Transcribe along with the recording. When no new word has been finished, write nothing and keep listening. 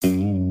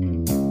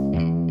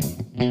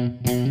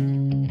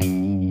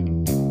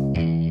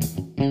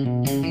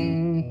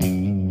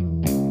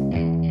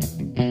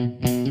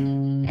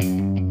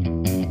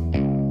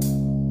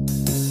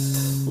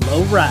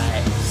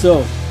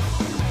So,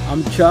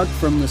 I'm Chuck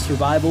from the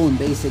Survival and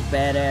Basic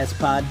Badass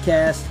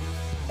podcast,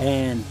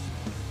 and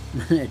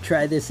I'm going to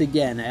try this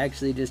again. I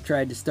actually just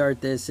tried to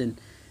start this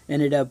and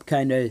ended up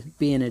kind of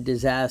being a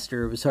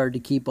disaster. It was hard to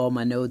keep all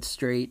my notes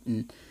straight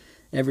and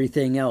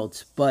everything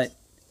else. But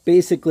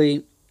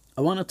basically,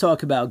 I want to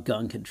talk about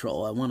gun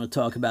control. I want to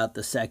talk about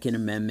the Second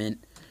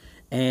Amendment.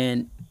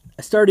 And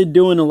I started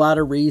doing a lot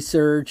of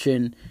research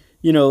and,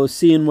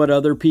 seeing what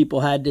other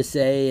people had to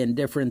say and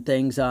different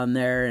things on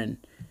there. And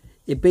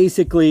it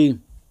basically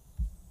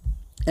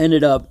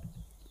ended up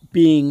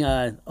being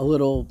a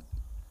little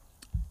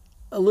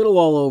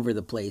all over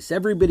the place.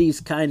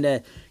 Everybody's kind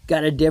of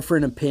got a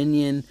different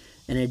opinion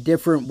and a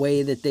different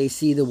way that they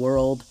see the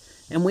world.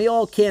 And we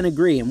all can't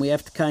agree, and we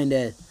have to kind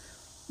of,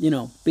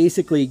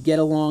 basically get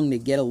along to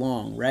get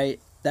along, right?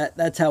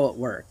 That's how it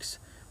works.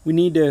 We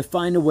need to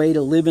find a way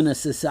to live in a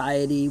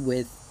society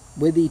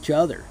with each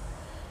other.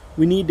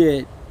 We need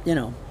to,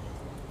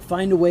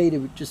 find a way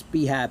to just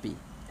be happy.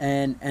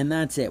 And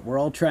that's it. We're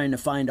all trying to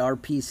find our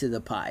piece of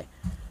the pie.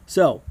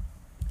 So,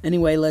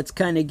 anyway, let's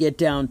kind of get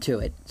down to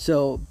it.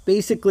 So,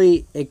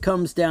 basically, it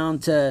comes down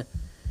to,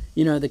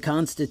 the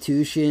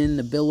Constitution,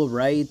 the Bill of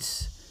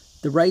Rights,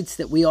 the rights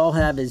that we all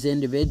have as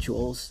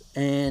individuals,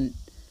 and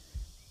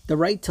the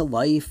right to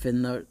life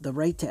and the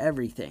right to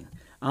everything.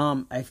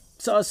 I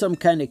saw some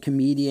kind of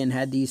comedian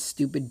had these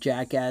stupid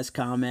jackass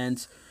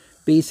comments.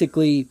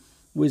 Basically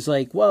was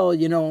like, well,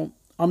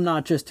 I'm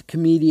not just a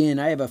comedian.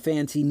 I have a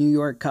fancy New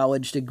York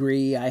college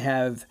degree. I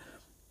have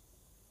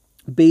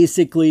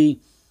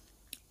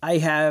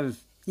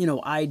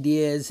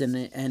ideas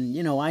and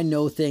I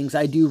know things.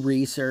 I do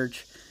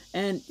research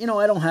and,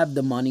 I don't have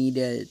the money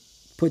to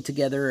put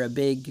together a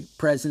big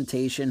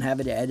presentation, have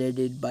it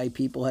edited by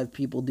people, have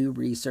people do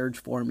research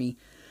for me.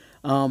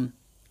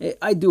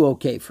 I do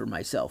okay for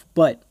myself,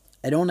 but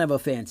I don't have a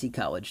fancy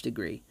college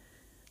degree.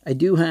 I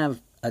do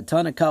have a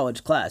ton of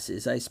college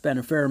classes. I spent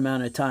a fair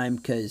amount of time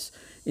because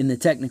in the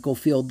technical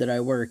field that I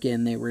work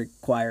in, they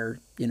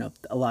require,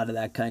 a lot of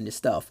that kind of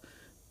stuff.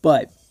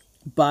 But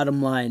bottom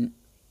line,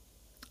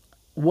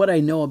 what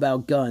I know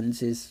about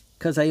guns is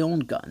because I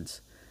own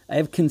guns. I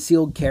have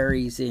concealed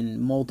carries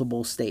in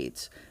multiple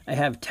states. I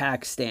have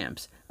tax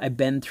stamps. I've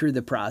been through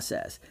the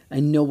process. I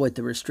know what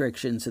the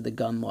restrictions of the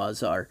gun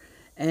laws are.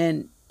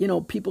 And,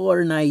 people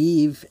are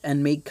naive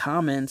and make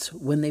comments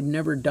when they've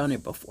never done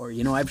it before.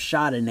 I've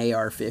shot an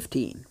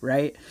AR-15,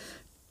 right?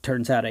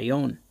 Turns out I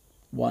own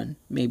one,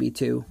 maybe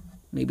two,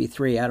 maybe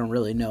three. I don't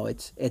really know.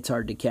 It's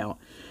hard to count.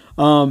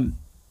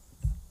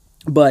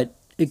 But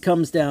it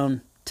comes down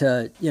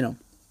to,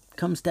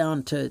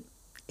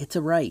 it's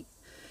a right.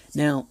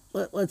 Now,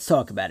 let's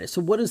talk about it.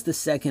 So what does the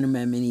Second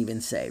Amendment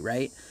even say,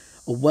 right?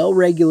 A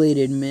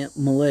well-regulated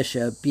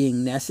militia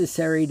being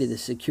necessary to the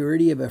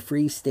security of a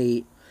free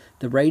state,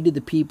 the right of the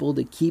people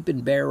to keep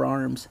and bear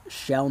arms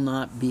shall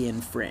not be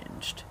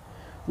infringed.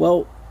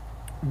 Well,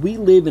 we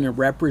live in a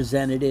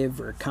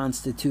representative or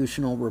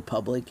constitutional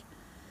republic.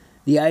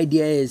 The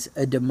idea is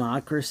a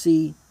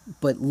democracy,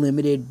 but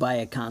limited by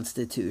a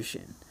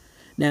constitution.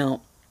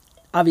 Now,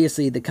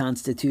 obviously, the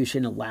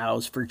Constitution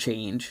allows for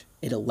change.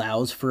 It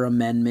allows for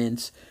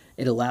amendments.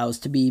 It allows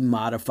to be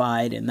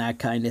modified and that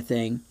kind of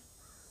thing.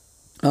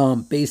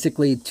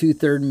 Basically,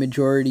 2/3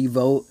 majority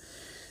vote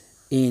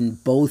in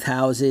both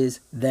houses.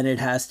 Then it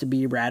has to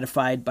be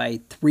ratified by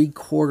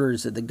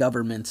 3/4 of the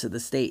governments of the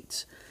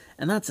states.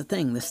 And that's the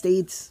thing. The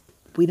states,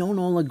 we don't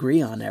all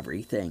agree on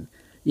everything.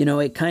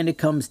 It kind of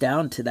comes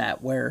down to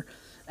that where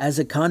as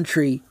a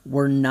country,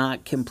 we're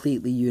not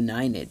completely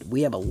united.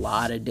 We have a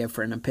lot of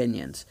different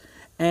opinions.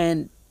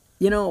 And,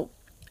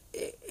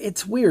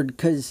 it's weird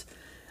because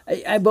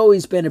I've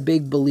always been a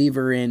big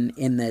believer in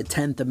the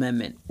 10th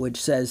Amendment, which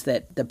says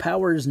that the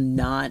powers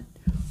not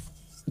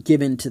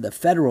given to the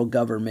federal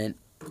government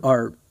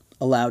are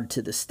allowed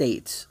to the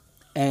states.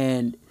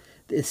 And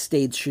the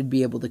states should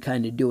be able to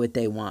kind of do what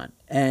they want.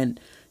 And,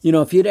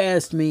 if you'd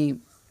asked me,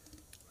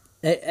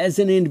 as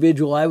an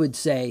individual, I would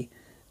say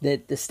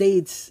that the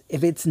states,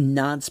 if it's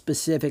not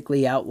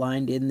specifically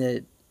outlined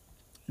in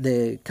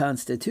the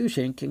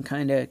Constitution, can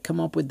kind of come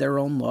up with their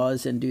own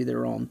laws and do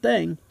their own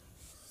thing.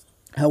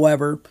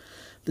 However,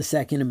 the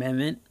Second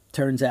Amendment,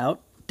 turns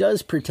out,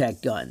 does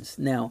protect guns.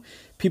 Now,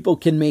 people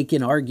can make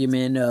an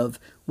argument of,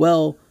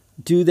 well,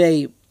 do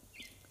they,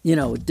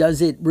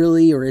 does it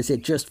really, or is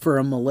it just for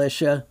a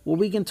militia? Well,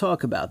 we can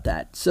talk about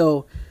that.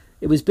 So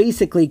it was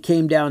basically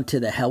came down to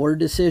the Heller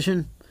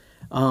decision.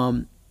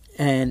 And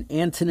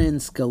Antonin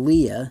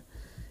Scalia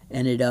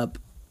ended up,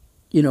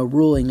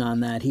 ruling on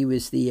that. He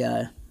was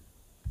the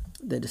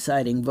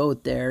deciding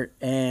vote there,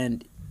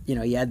 and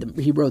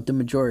he wrote the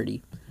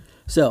majority.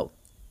 So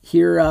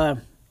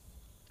here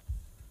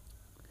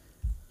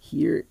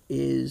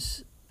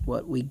is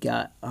what we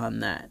got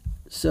on that.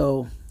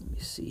 So let me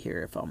see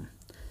here if I'm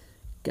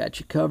got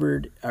you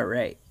covered. All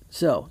right.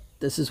 So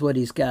this is what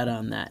he's got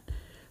on that.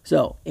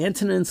 So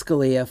Antonin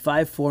Scalia,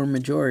 5-4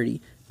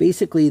 majority.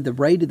 Basically, the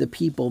right of the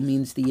people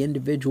means the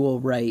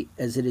individual right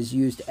as it is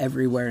used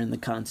everywhere in the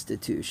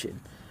Constitution.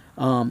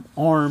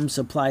 Arms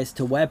applies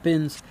to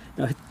weapons.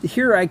 Now,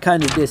 here I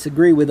kind of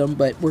disagree with them,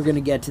 but we're going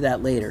to get to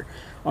that later.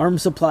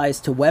 Arms applies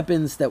to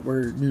weapons that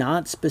were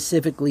not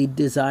specifically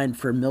designed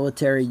for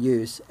military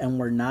use and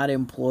were not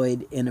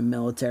employed in a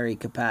military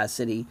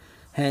capacity.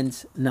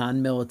 Hence,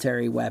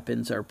 non-military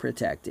weapons are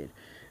protected.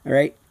 All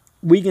right,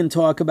 we can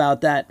talk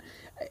about that.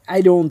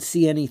 I don't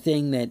see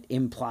anything that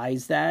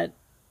implies that.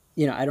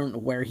 I don't know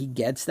where he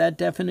gets that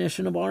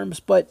definition of arms,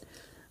 but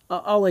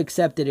I'll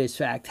accept it as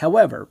fact.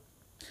 However,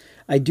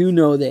 I do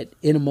know that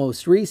in a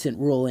most recent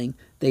ruling,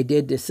 they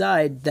did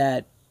decide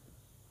that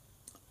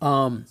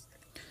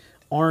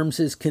arms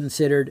is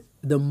considered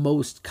the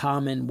most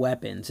common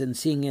weapons. And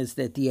seeing as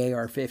that the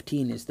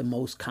AR-15 is the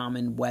most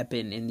common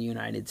weapon in the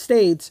United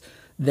States,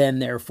 then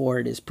therefore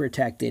it is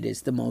protected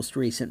is the most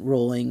recent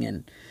ruling.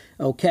 And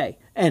okay.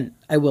 And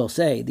I will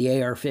say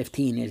the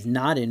AR-15 is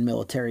not in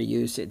military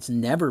use. It's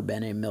never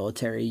been in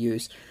military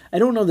use. I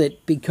don't know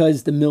that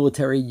because the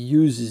military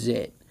uses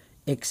it,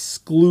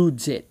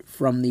 excludes it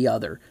from the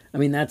other. I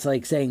mean, that's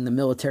like saying the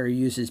military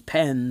uses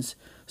pens,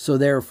 so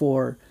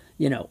therefore,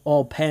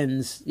 all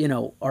pens,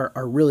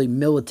 are really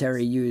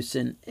military use,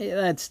 and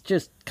that's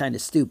just kind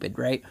of stupid,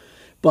 right?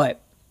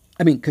 But,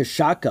 I mean, because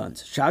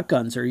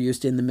shotguns are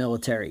used in the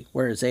military,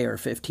 whereas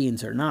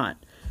AR-15s are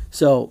not.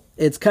 So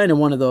it's kind of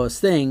one of those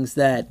things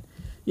that,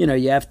 you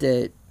have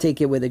to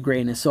take it with a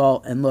grain of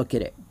salt and look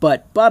at it.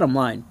 But bottom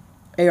line,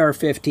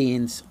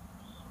 AR-15s,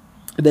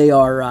 they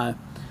are,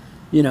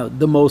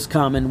 the most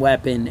common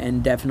weapon,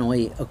 and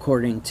definitely,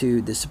 according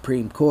to the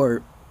Supreme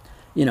Court,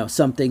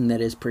 something that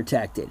is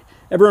protected.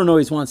 Everyone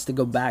always wants to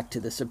go back to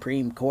the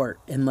Supreme Court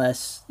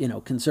unless,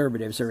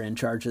 conservatives are in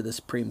charge of the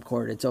Supreme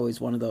Court. It's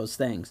always one of those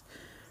things,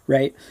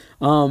 right?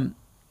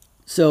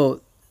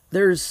 So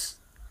there's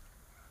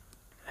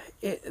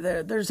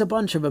a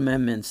bunch of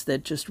amendments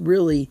that just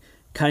really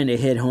kind of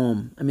hit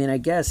home. I mean, I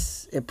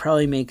guess it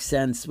probably makes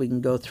sense. We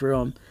can go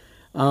through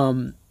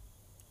them.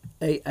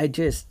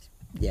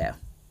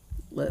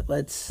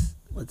 Let's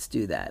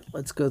do that.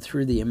 Let's go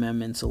through the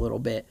amendments a little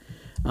bit.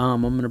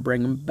 I'm going to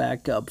bring them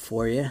back up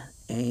for you.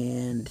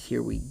 And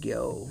here we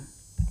go.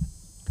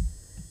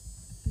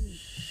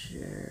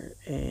 Sure.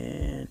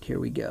 And here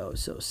we go.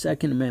 So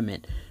Second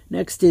Amendment.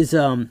 Next is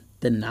the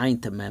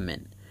Ninth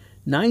Amendment.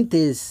 Ninth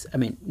is,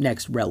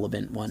 next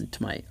relevant one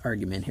to my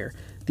argument here.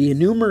 The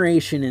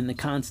enumeration in the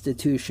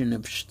Constitution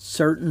of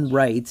certain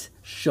rights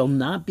shall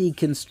not be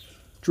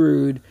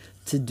construed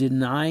to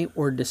deny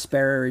or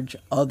disparage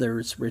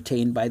others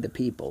retained by the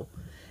people.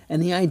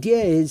 And the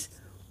idea is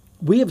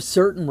we have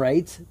certain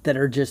rights that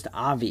are just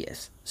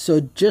obvious.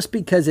 So just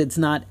because it's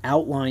not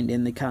outlined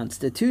in the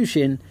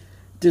Constitution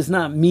does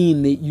not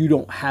mean that you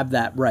don't have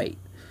that right.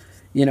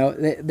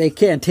 They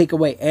can't take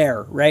away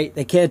air, right?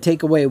 They can't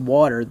take away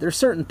water. There's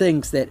certain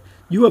things that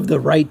you have the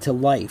right to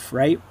life,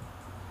 right?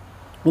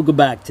 We'll go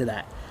back to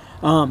that.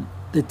 The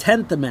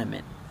 10th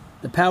Amendment.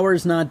 The power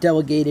is not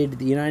delegated to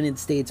the United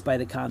States by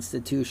the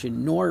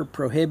Constitution, nor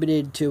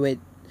prohibited to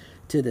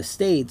the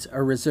states,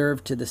 or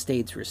reserved to the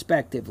states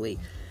respectively.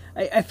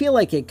 I feel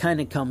like it kind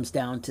of comes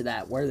down to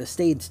that, where the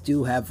states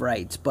do have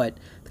rights, but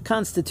the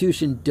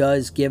Constitution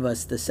does give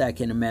us the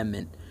Second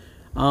Amendment.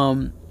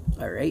 All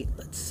right,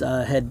 let's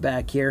head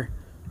back here.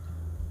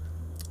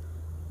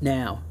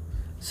 Now,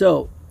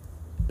 so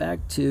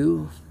back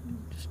to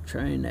just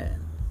trying to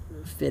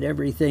fit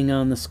everything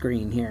on the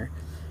screen here.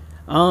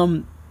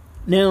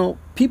 Now,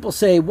 people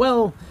say,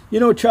 well,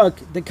 Chuck,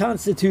 the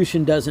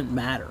Constitution doesn't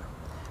matter.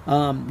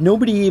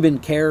 Nobody even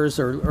cares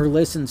or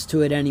listens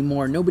to it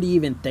anymore. Nobody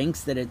even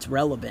thinks that it's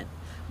relevant.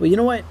 Well, you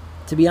know what?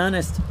 To be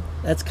honest,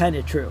 that's kind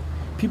of true.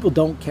 People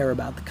don't care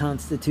about the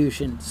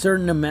Constitution.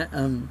 Certain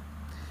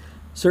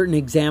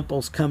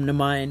examples come to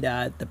mind.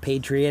 The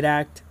Patriot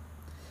Act,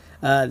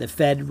 the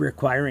Fed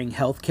requiring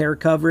health care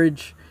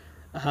coverage.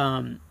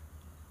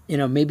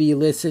 Maybe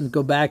you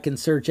go back and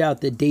search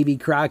out the Davy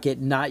Crockett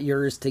 "Not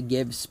Yours to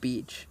Give"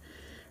 speech,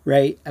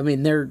 right? I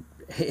mean,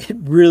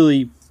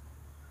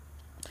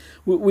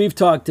 we've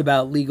talked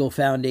about legal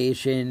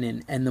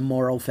foundation and the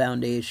moral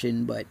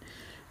foundation, but,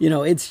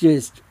 it's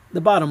just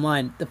the bottom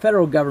line. The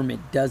federal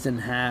government doesn't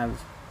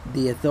have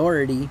the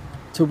authority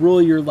to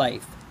rule your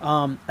life.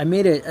 I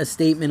made a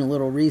statement a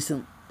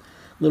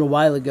little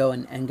while ago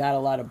and got a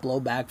lot of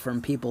blowback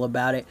from people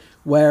about it,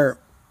 where,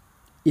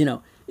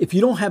 if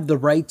you don't have the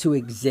right to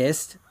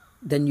exist,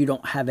 then you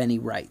don't have any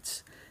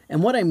rights.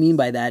 And what I mean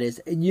by that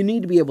is you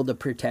need to be able to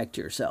protect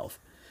yourself.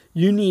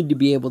 You need to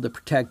be able to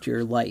protect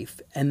your life.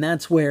 And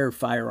that's where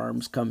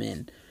firearms come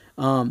in.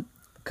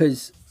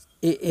 Because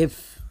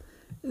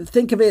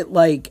think of it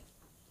like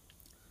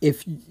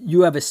if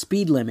you have a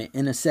speed limit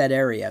in a set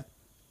area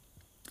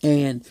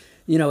and,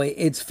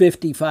 it's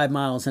 55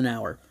 miles an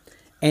hour,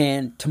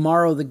 and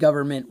tomorrow the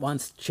government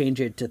wants to change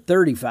it to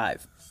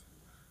 35.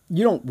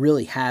 You don't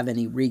really have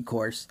any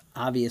recourse.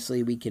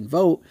 Obviously, we can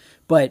vote,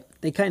 but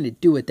they kind of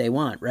do what they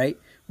want, right?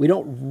 We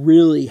don't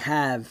really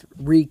have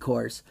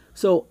recourse.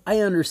 So I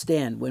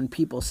understand when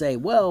people say,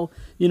 well,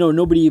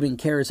 nobody even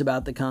cares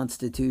about the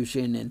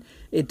Constitution and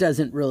it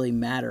doesn't really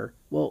matter.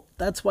 Well,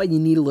 that's why you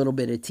need a little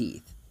bit of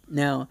teeth.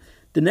 Now,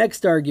 the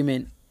next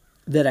argument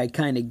that I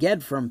kind of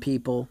get from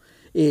people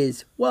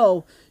is,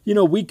 well,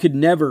 we could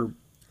never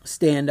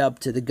stand up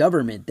to the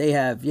government. They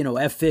have,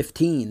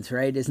 F-15s,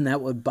 right? Isn't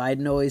that what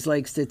Biden always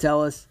likes to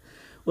tell us?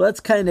 Well, that's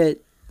kind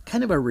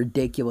of a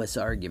ridiculous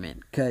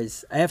argument,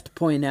 because I have to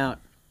point out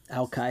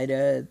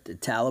Al-Qaeda, the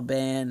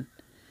Taliban,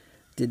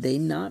 did they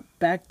not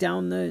back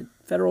down the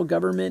federal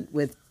government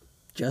with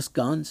just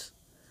guns?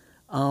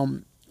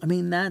 I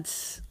mean,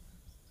 that's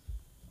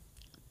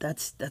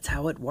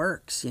how it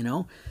works,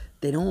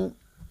 They don't.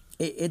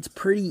 It's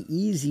pretty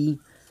easy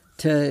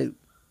to.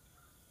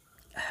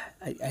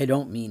 I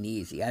don't mean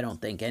easy. I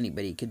don't think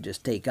anybody could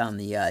just take on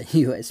the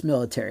U.S.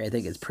 military. I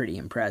think it's pretty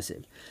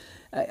impressive.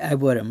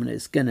 What I'm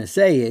just going to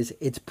say is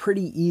it's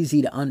pretty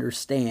easy to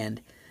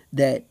understand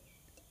that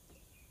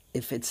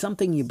if it's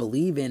something you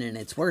believe in and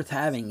it's worth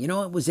having,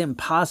 it was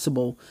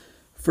impossible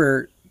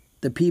for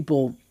the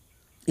people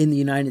in the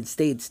United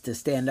States to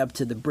stand up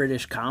to the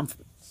British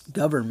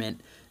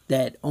government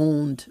that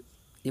owned,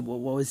 what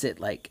was it,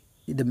 like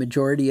the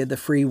majority of the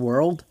free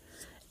world?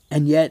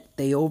 And yet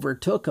they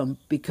overtook them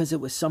because it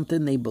was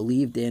something they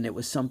believed in. It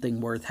was something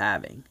worth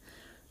having.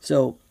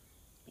 So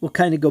we'll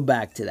kind of go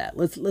back to that.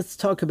 Let's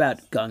talk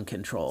about gun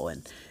control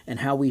and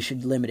how we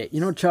should limit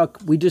it.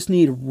 Chuck, we just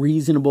need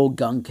reasonable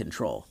gun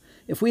control.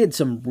 If we had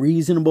some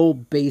reasonable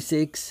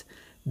basics,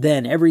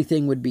 then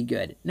everything would be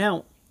good.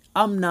 Now,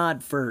 I'm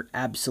not for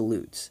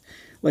absolutes.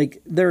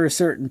 Like, there are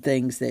certain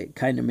things that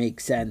kind of make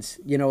sense.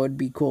 It'd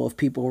be cool if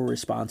people were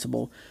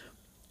responsible.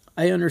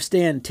 I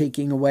understand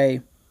taking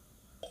away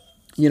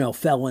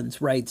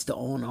felons' rights to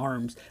own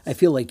arms. I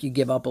feel like you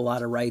give up a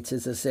lot of rights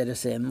as a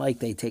citizen, like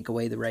they take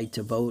away the right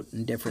to vote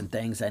and different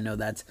things. I know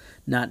that's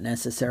not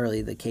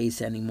necessarily the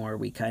case anymore.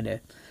 We kind of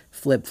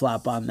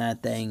flip-flop on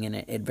that thing, and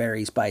it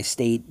varies by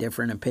state,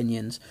 different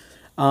opinions.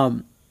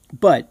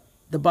 But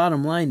the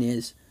bottom line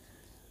is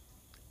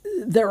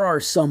there are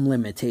some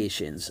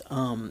limitations.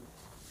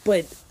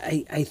 But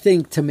I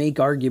think to make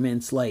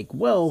arguments like,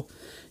 well,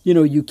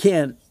 you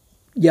can't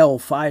yell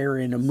fire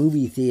in a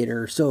movie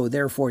theater, so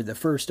therefore the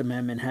First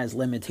Amendment has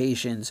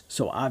limitations,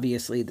 so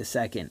obviously the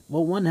Second.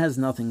 Well, one has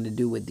nothing to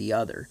do with the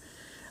other.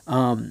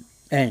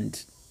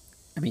 And,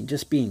 I mean,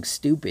 just being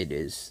stupid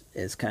is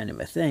kind of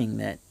a thing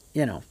that,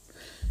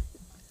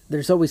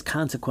 there's always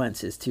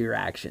consequences to your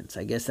actions.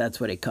 I guess that's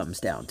what it comes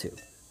down to.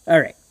 All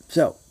right,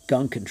 so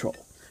gun control.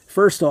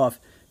 First off,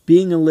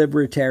 being a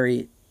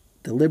libertarian,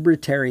 the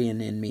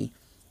libertarian in me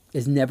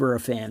is never a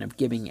fan of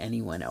giving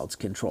anyone else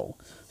control.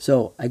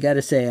 So I got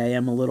to say I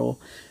am a little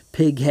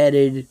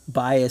pig-headed,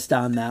 biased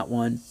on that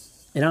one.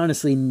 It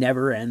honestly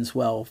never ends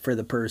well for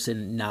the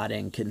person not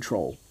in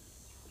control.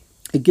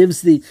 It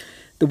gives the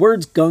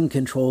words gun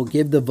control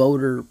give the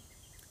voter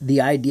the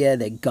idea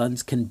that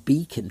guns can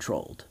be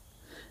controlled.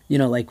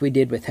 Like we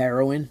did with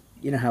heroin.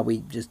 How we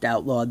just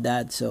outlawed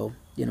that, so,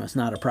 it's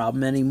not a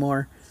problem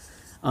anymore.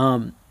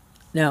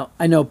 Now,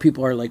 I know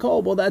people are like, oh,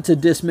 well, that's a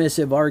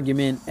dismissive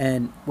argument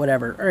and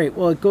whatever. All right,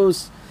 well, it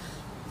goes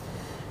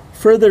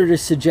further to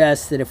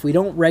suggest that if we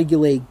don't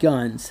regulate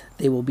guns,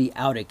 they will be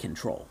out of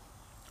control.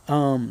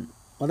 Well,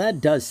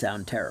 that does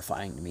sound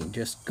terrifying to me,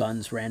 just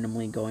guns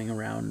randomly going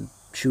around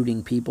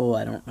shooting people.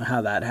 I don't know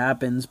how that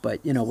happens,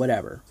 but,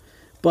 whatever.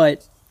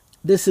 But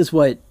this is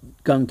what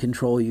gun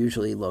control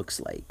usually looks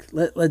like.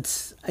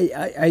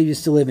 I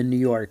used to live in New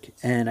York,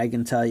 and I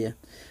can tell you,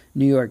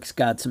 New York's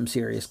got some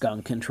serious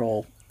gun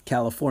control.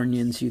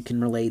 Californians, you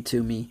can relate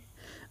to me.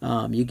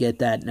 You get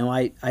that. Now,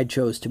 I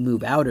chose to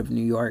move out of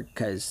New York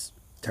because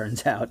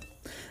turns out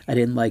I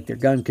didn't like their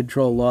gun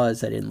control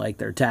laws. I didn't like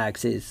their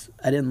taxes.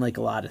 I didn't like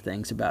a lot of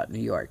things about New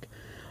York.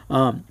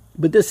 But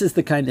this is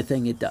the kind of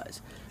thing it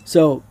does.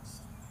 So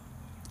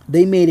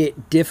they made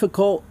it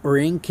difficult or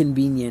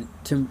inconvenient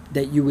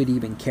that you would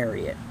even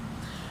carry it.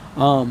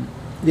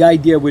 The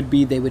idea would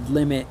be they would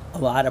limit a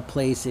lot of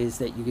places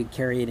that you could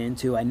carry it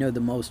into. I know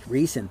the most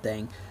recent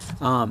thing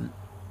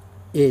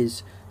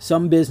is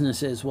some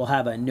businesses will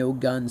have a no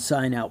gun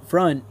sign out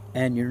front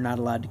and you're not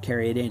allowed to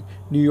carry it in.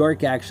 New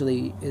York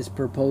actually is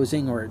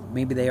proposing, or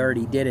maybe they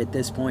already did at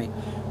this point,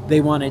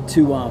 they wanted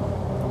to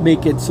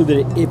make it so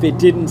that if it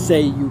didn't say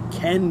you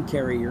can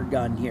carry your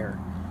gun here,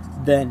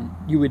 then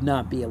you would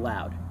not be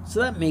allowed. So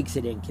that makes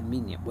it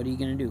inconvenient. What are you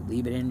going to do?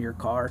 Leave it in your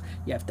car?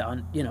 You have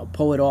to,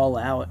 pull it all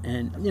out.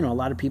 And, a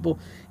lot of people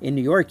in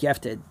New York, you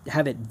have to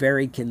have it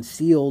very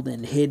concealed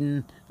and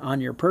hidden on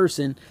your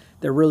person.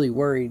 They're really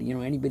worried,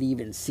 anybody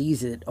even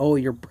sees it. Oh,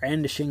 you're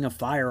brandishing a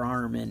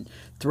firearm and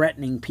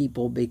threatening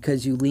people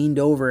because you leaned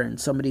over and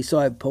somebody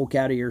saw it poke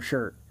out of your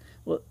shirt.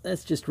 Well,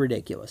 that's just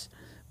ridiculous.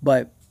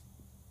 But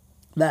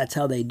that's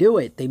how they do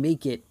it. They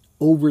make it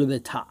over the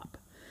top.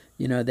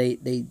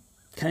 They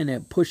kind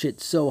of push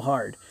it so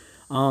hard.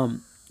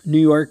 New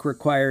York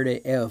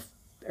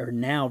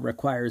now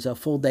requires a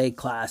full day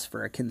class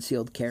for a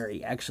concealed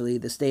carry. Actually,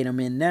 the state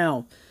I'm in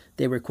now,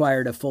 they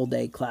required a full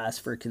day class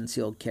for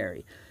concealed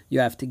carry. You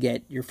have to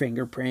get your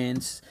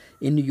fingerprints.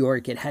 In New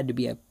York, it had to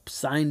be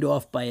signed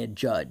off by a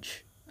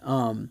judge.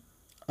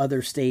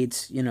 Other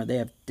states, they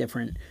have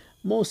different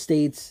most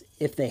states,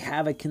 if they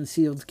have a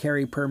concealed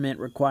carry permit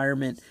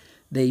requirement,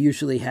 they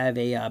usually have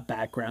a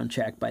background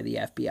check by the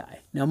FBI.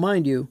 Now,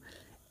 mind you,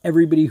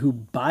 everybody who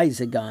buys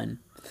a gun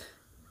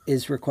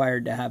is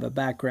required to have a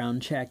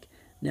background check.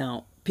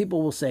 Now,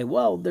 people will say,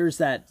 well, there's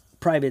that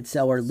private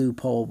seller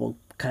loophole. We'll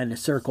kind of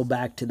circle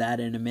back to that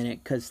in a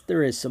minute because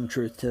there is some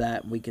truth to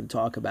that. And we can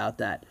talk about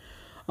that.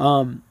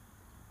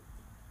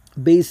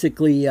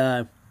 Basically,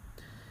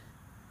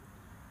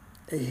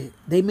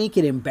 they make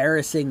it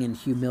embarrassing and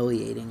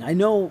humiliating. I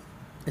know,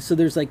 so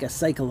there's like a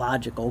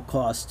psychological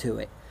cost to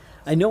it.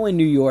 I know in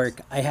New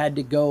York, I had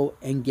to go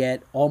and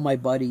get all my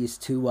buddies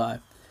to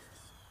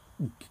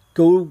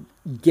go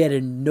get a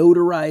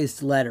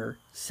notarized letter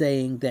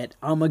saying that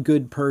I'm a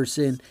good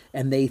person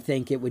and they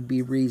think it would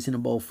be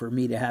reasonable for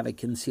me to have a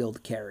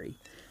concealed carry.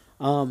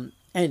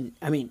 And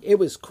I mean, it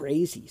was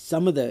crazy.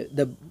 Some of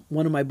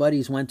one of my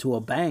buddies went to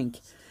a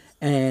bank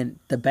and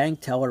the bank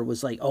teller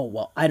was like, oh,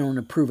 well, I don't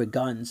approve of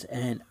guns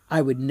and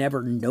I would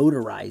never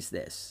notarize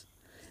this.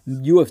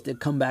 You have to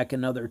come back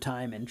another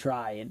time and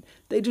try. And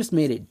they just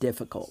made it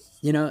difficult.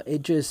 You know,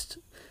 it's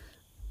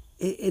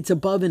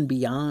above and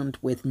beyond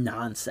with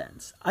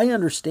nonsense. I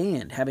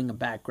understand having a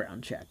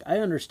background check. I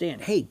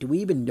understand, hey, do we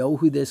even know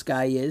who this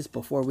guy is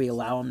before we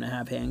allow him to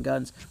have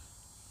handguns?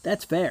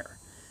 That's fair.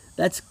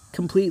 That's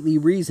completely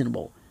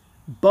reasonable.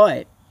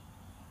 But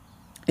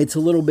it's a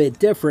little bit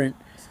different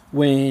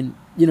when,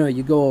 you know,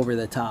 you go over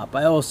the top.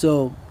 I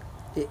also,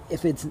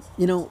 if it's,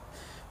 you know,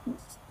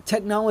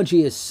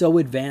 technology is so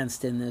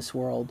advanced in this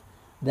world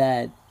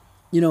that,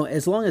 you know,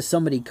 as long as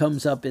somebody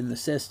comes up in the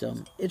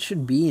system, it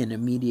should be an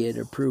immediate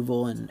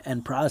approval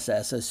and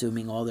process,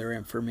 assuming all their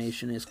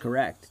information is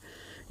correct.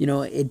 You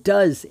know, it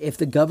does, if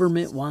the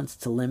government wants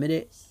to limit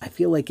it, I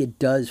feel like it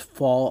does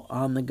fall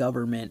on the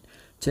government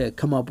to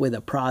come up with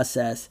a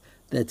process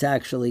that's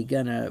actually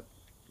going to,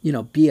 you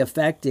know, be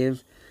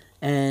effective.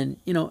 And,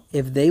 you know,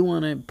 if they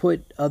want to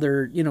put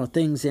other, you know,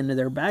 things into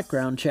their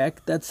background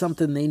check, that's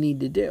something they need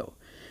to do.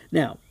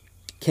 Now,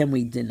 can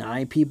we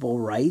deny people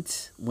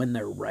rights when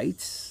they're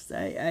rights?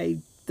 I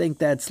think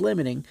that's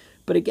limiting.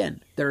 But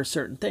again, there are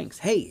certain things.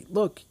 Hey,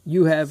 look,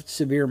 you have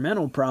severe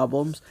mental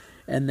problems,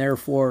 and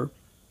therefore,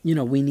 you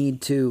know, we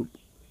need to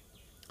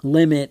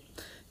limit,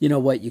 you know,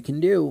 what you can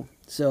do.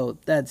 So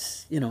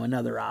that's, you know,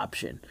 another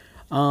option.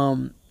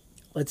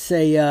 Let's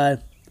say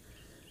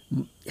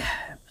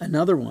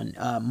another one,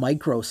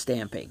 micro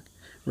stamping,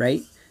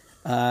 right?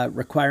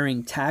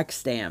 Requiring tax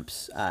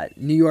stamps.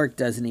 New York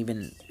doesn't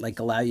even like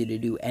allow you to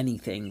do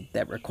anything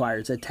that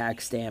requires a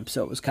tax stamp,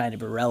 so it was kind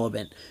of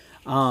irrelevant.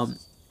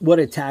 What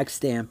a tax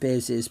stamp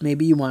is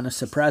maybe you want a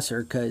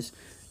suppressor because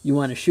you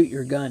want to shoot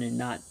your gun and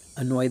not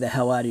annoy the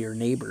hell out of your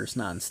neighbors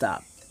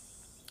nonstop,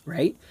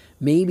 right?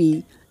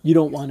 Maybe you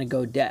don't want to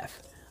go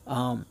deaf.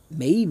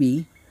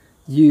 Maybe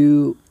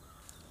you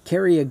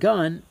carry a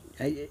gun.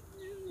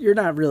 You're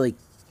not really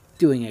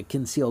doing a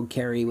concealed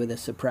carry with a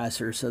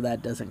suppressor, so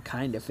that doesn't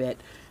kind of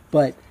fit.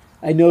 But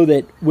I know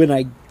that when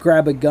I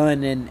grab a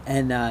gun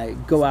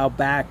and go out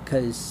back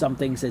because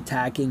something's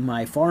attacking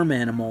my farm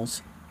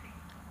animals,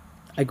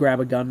 I grab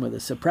a gun with a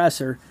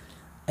suppressor.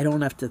 I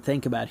don't have to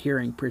think about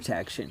hearing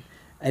protection.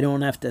 I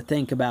don't have to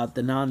think about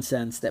the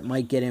nonsense that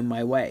might get in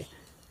my way.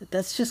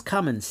 That's just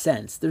common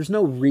sense. There's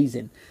no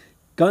reason.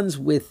 Guns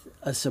with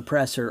a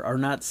suppressor are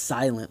not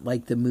silent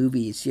like the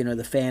movies, you know,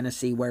 the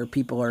fantasy where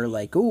people are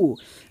like, ooh,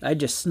 I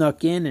just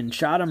snuck in and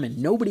shot him and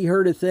nobody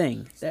heard a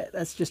thing.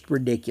 That's just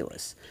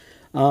ridiculous.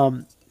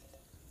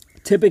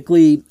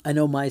 Typically, I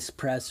know my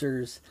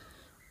suppressors,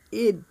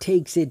 it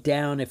takes it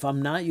down. If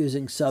I'm not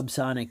using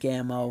subsonic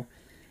ammo,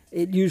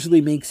 it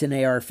usually makes an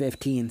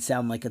AR-15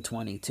 sound like a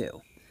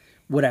 22.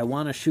 Would I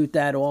want to shoot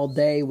that all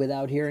day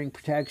without hearing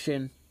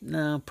protection?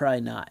 No,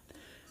 probably not.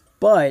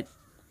 But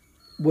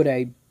would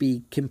I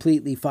be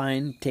completely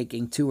fine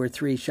taking 2 or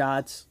 3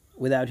 shots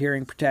without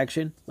hearing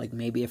protection? Like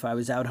maybe if I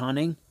was out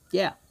hunting?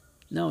 Yeah,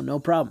 no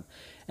problem.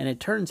 And it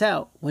turns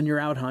out when you're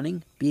out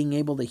hunting, being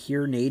able to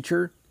hear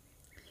nature,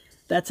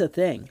 that's a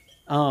thing.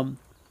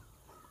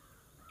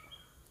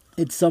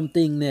 It's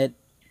something that,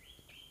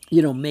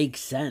 you know, makes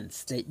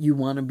sense that you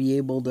want to be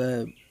able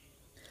to,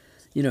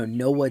 you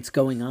know what's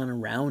going on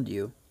around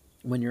you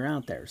when you're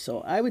out there.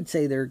 So I would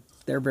say they're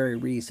very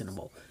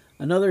reasonable.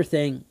 Another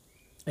thing,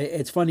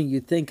 it's funny,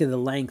 you think of the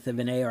length of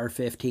an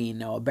AR-15.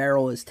 Now, a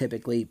barrel is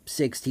typically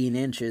 16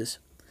 inches,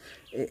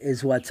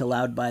 is what's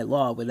allowed by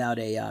law without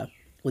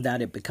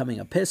it becoming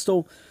a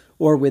pistol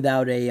or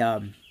without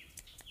a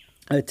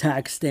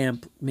tax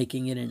stamp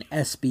making it an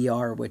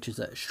SBR, which is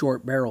a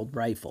short-barreled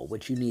rifle,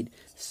 which you need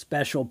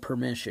special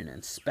permission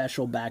and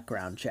special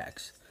background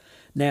checks.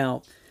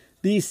 Now,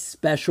 these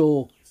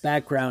special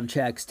background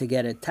checks to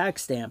get a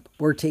tax stamp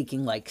were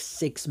taking like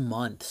 6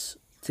 months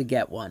to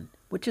get one,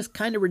 which is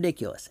kind of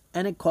ridiculous.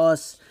 And it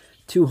costs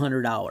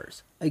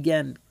 $200.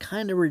 Again,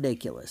 kind of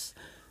ridiculous.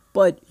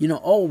 But, you know,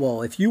 oh,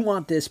 well, if you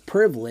want this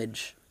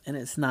privilege, and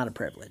it's not a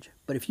privilege,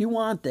 but if you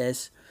want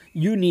this,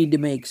 you need to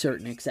make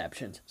certain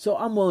exceptions. So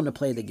I'm willing to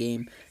play the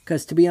game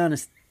because, to be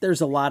honest,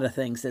 there's a lot of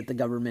things that the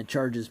government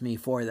charges me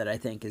for that I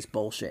think is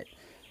bullshit.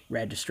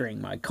 registering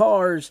my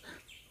cars.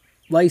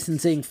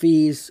 Licensing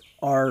fees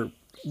are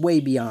way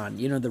beyond,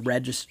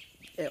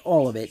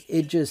 all of it.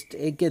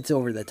 It gets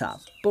over the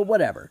top. But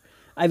whatever.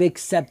 I've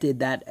accepted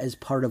that as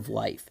part of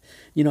life.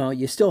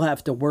 You still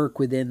have to work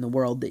within the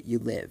world that you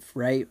live,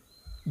 right?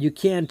 You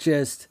can't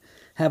just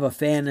have a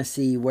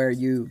fantasy where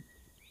you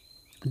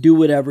do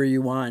whatever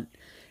you want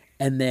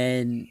and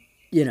then,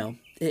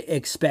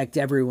 expect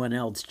everyone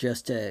else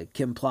just to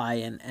comply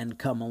and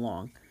come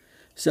along.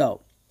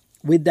 So,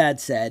 with that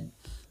said,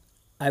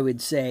 I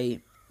would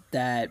say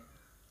that,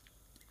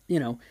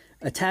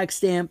 a tax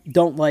stamp,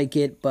 don't like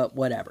it, but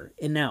whatever.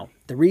 And now,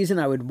 the reason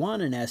I would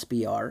want an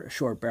SBR, a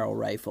short barrel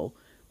rifle,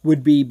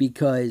 would be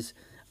because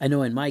I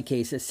know in my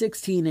case, a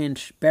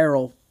 16-inch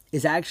barrel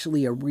is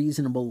actually a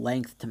reasonable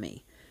length to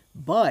me.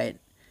 But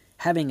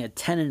having a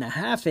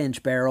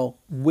 10.5-inch barrel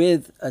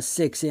with a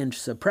 6-inch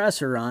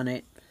suppressor on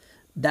it,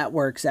 that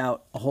works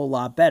out a whole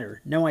lot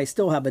better. Now I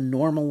still have a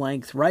normal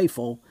length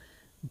rifle,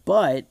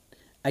 but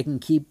I can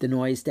keep the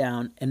noise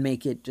down and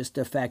make it just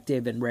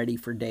effective and ready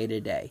for day to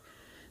day.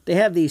 They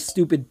have these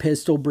stupid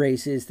pistol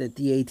braces that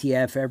the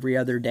ATF every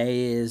other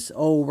day is,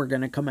 we're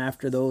going to come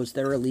after those.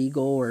 They're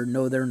illegal, or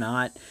no, they're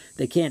not.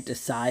 They can't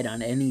decide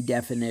on any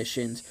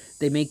definitions.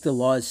 They make the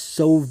laws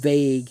so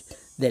vague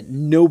that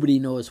nobody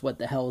knows what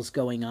the hell is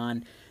going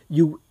on.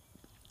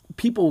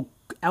 People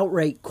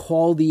outright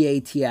call the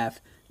ATF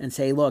and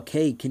say, look,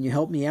 hey, can you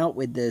help me out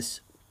with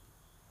this?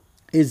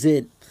 Is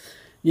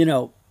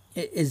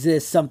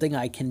this something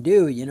I can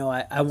do?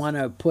 I want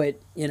to put,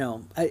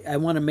 I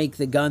want to make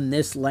the gun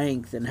this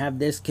length and have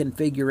this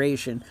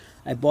configuration.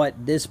 I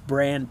bought this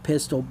brand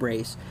pistol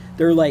brace.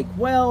 They're like,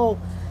 well,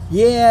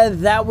 yeah,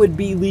 that would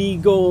be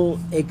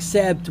legal,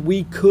 except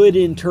we could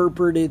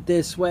interpret it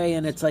this way.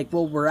 And it's like,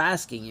 well, we're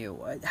asking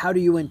you, how do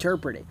you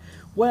interpret it?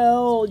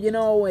 Well,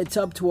 it's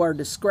up to our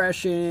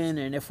discretion.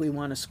 And if we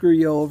want to screw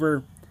you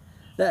over,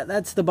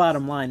 that's the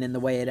bottom line in the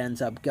way it ends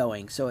up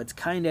going. So it's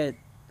kind of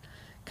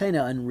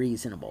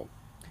unreasonable.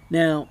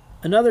 Now,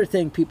 another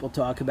thing people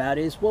talk about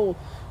is, well,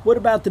 what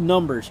about the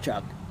numbers,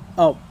 Chuck?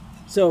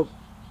 So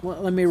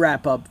let me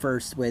wrap up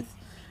first with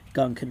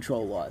gun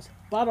control laws.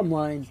 Bottom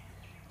line,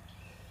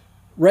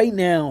 right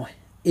now,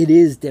 it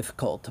is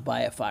difficult to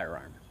buy a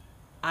firearm.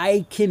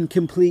 I can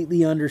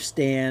completely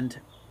understand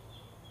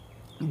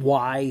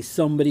why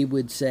somebody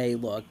would say,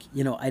 look,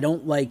 I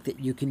don't like that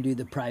you can do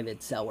the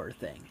private seller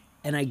thing.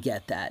 And I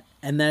get that.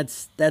 And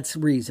that's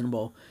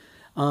reasonable.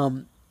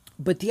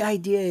 But the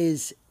idea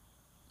is,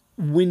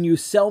 when you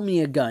sell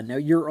me a gun, now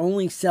you're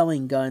only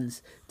selling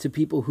guns to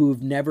people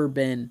who've never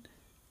been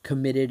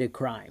committed a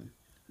crime,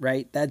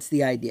 right? That's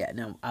the idea.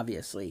 Now,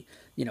 obviously,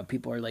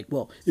 people are like,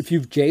 well, if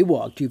you've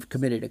jaywalked, you've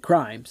committed a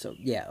crime. So,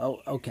 yeah,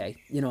 okay.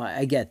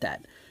 I get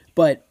that.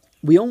 But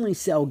we only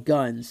sell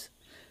guns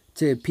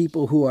to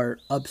people who are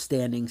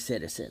upstanding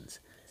citizens.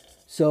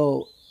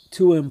 So,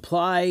 to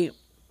imply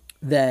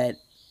that,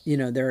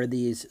 there are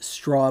these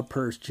straw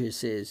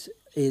purchases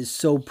is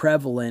so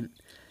prevalent,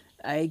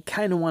 I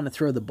kind of want to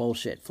throw the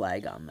bullshit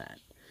flag on that.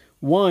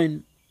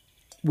 One,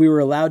 we were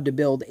allowed to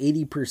build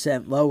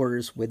 80%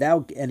 lowers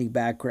without any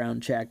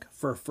background check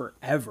for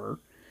forever.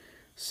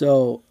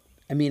 So,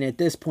 at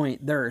this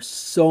point, there are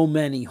so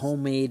many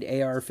homemade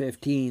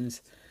AR-15s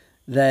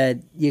that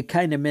you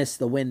kind of miss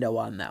the window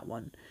on that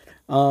one.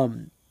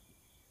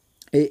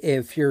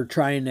 If you're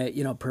trying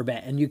to,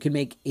 prevent, and you can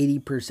make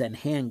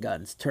 80%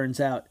 handguns. Turns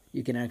out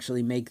you can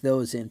actually make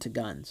those into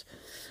guns.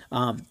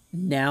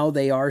 Now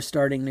they are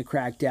starting to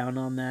crack down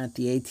on that.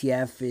 The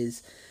ATF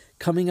is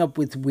coming up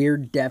with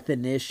weird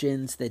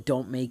definitions that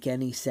don't make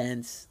any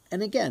sense.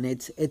 And again,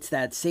 it's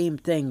that same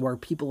thing where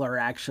people are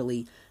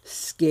actually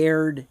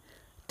scared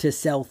to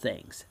sell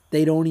things.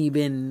 They don't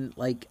even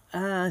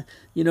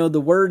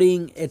the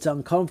wording, it's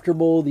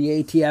uncomfortable.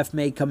 The ATF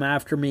may come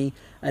after me.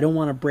 I don't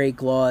want to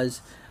break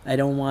laws. I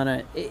don't want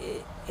to,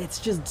 it's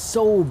just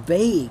so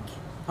vague.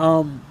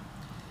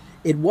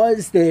 It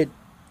was that,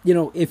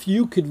 if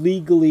you could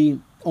legally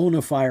own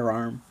a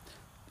firearm,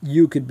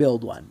 you could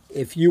build one.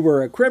 If you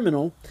were a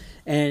criminal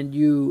and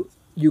you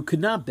could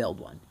not build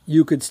one,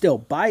 you could still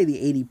buy the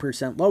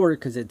 80% lower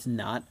because it's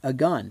not a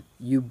gun.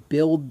 You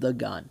build the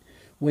gun.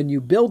 When you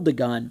build the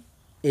gun,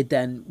 it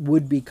then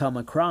would become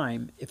a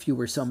crime if you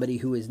were somebody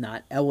who is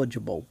not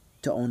eligible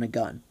to own a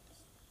gun.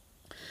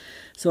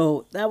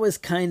 So that was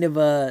kind of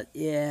I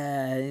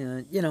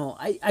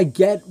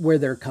get where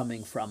they're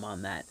coming from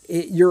on that.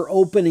 You're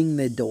opening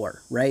the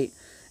door, right?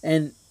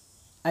 And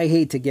I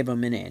hate to give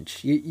them an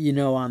inch.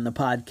 On the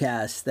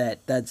podcast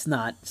that's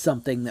not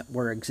something that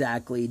we're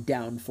exactly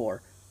down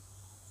for.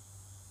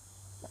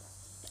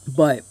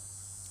 But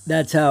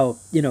that's how,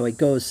 it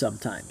goes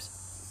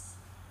sometimes.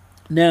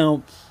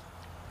 Now,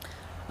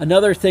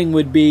 another thing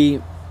would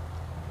be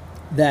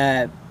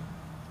that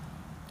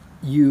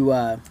you...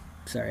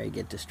 sorry, I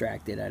get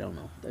distracted. I don't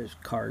know. There's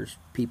cars,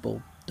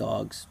 people,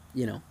 dogs,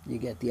 you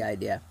get the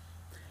idea.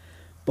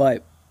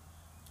 But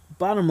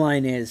bottom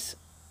line is,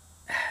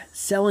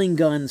 selling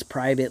guns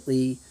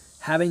privately,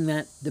 having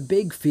that, the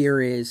big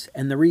fear is,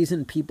 and the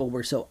reason people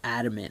were so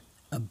adamant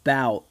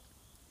about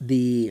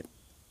the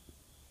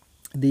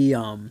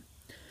the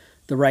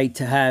right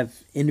to have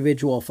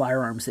individual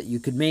firearms that you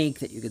could make,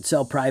 that you could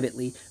sell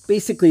privately,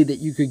 basically that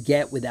you could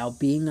get without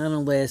being on a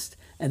list.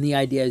 And the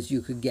idea is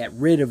you could get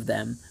rid of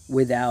them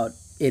without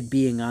it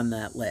being on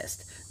that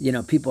list. You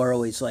know, people are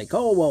always like,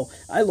 oh, well,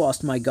 I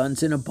lost my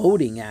guns in a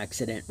boating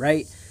accident,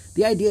 right?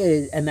 The idea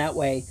is, and that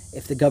way,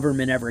 if the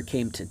government ever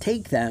came to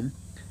take them,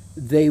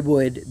 they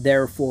would,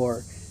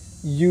 therefore,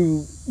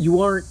 you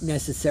aren't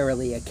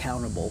necessarily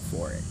accountable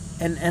for it.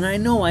 And I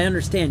know, I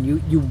understand,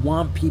 you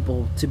want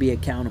people to be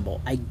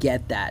accountable. I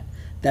get that.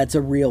 That's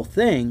a real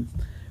thing.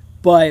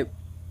 But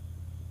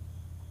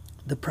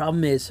the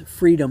problem is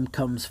freedom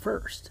comes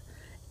first.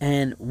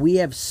 And we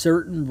have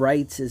certain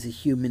rights as a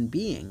human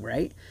being,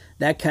 right?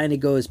 That kind of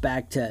goes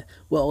back to,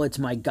 well, it's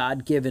my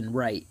God-given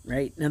right,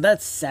 right? Now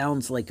that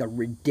sounds like a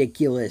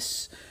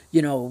ridiculous,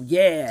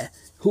 yeah,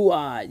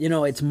 hoo-ah,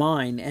 it's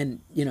mine. And,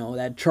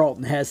 that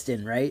Charlton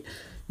Heston, right?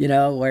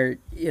 Where,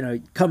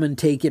 come and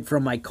take it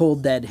from my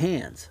cold, dead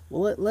hands.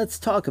 Well, let's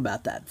talk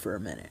about that for a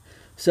minute.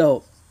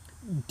 So,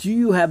 do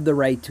you have the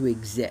right to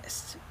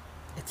exist?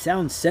 It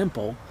sounds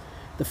simple.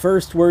 The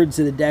first words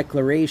of the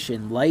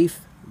Declaration,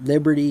 life,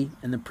 liberty,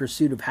 and the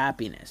pursuit of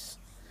happiness.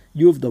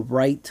 You have the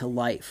right to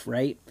life,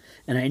 right?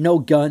 And I know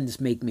guns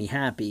make me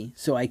happy,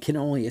 so I can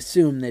only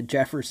assume that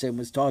Jefferson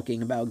was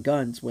talking about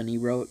guns when he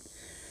wrote,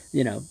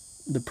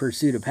 the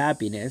pursuit of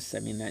happiness. I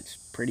mean, that's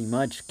pretty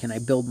much, can I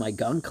build my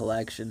gun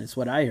collection, is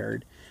what I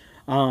heard.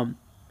 And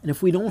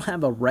if we don't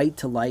have a right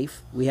to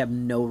life, we have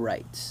no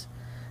rights.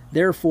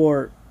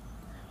 Therefore,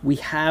 we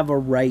have a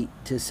right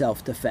to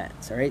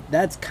self-defense, all right?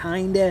 That's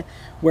kind of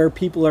where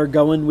people are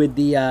going with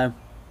the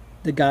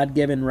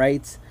God-given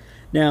rights.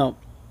 Now,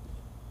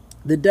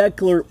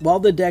 while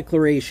the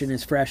Declaration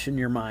is fresh in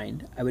your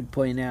mind, I would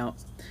point out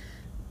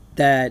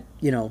that,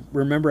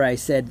 remember I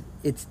said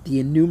it's the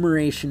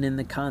enumeration in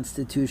the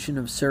Constitution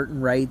of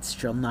certain rights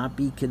shall not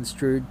be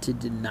construed to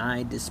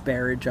deny,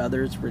 disparage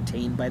others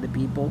retained by the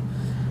people.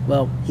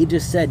 Well, he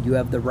just said you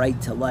have the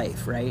right to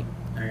life, right?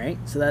 All right,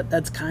 so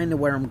that's kind of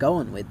where I'm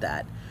going with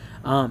that.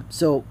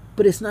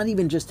 But it's not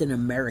even just an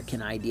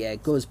American idea.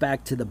 It goes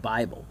back to the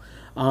Bible.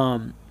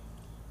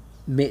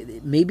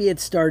 Maybe it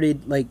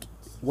started like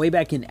way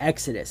back in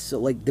Exodus, so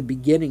like the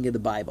beginning of the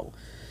Bible.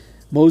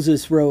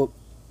 Moses wrote,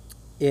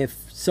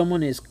 if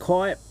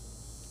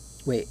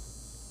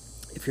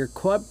you're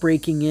caught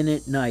breaking in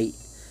at night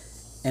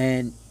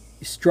and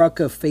struck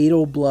a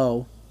fatal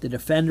blow, the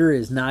defender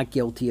is not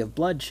guilty of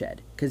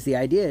bloodshed. Because the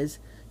idea is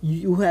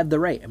you have the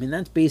right. I mean,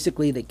 that's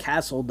basically the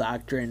castle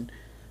doctrine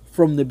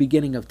from the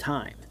beginning of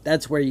time.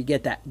 That's where you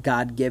get that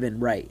God-given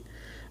right.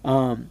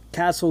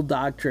 Castle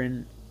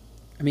doctrine,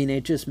 I mean,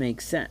 it just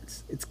makes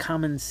sense. It's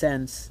common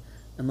sense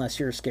unless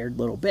you're a scared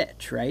little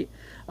bitch, right?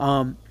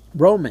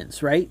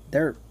 Romans, right?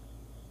 They're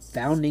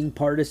founding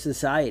part of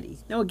society.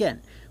 Now,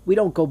 again, we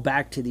don't go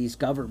back to these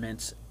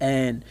governments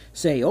and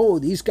say, oh,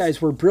 these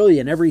guys were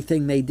brilliant,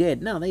 everything they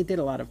did. No, they did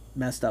a lot of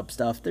messed up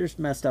stuff. There's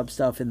messed up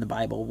stuff in the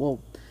Bible.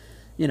 Well,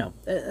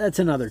 that's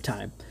another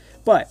time.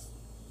 But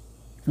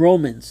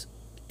Romans,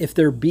 if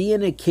there be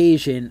an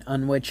occasion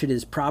on which it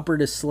is proper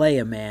to slay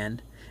a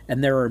man,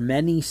 and there are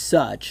many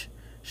such,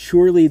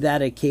 surely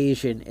that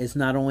occasion is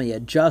not only a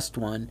just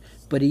one,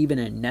 but even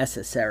a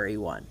necessary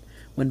one.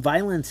 When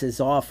violence is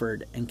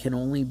offered and can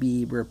only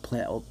be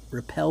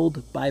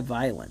repelled by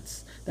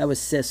violence. That was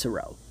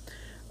Cicero.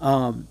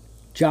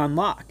 John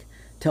Locke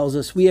tells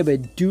us we have a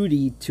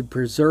duty to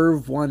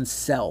preserve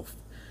oneself,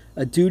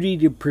 a duty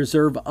to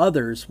preserve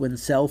others when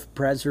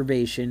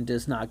self-preservation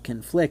does not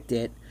conflict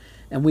it,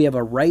 and we have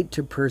a right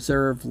to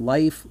preserve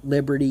life,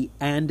 liberty,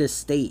 and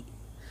estate.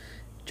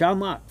 John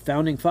Locke,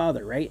 founding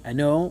father, right? I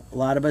know a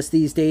lot of us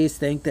these days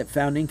think that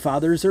founding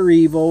fathers are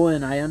evil,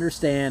 and I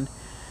understand,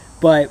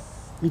 but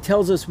he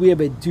tells us we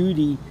have a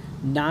duty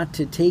not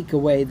to take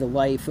away the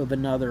life of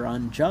another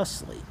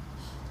unjustly.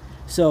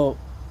 So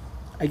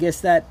I guess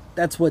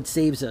that's what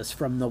saves us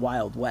from the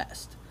Wild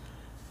West.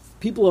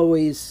 People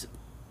always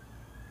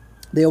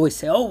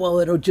say, oh, well,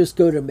 it'll just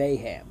go to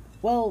mayhem.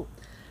 Well,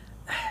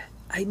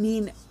 I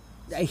mean,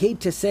 I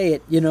hate to say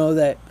it,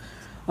 that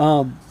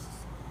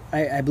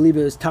I believe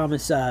it was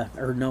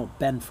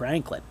Ben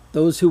Franklin.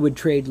 Those who would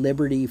trade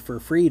liberty for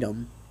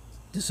freedom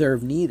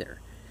deserve neither.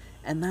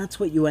 And that's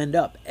what you end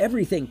up.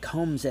 Everything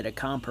comes at a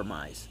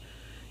compromise.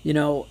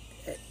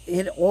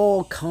 It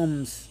all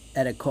comes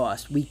at a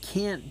cost. We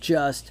can't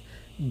just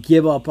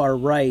give up our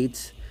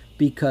rights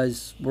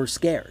because we're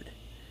scared.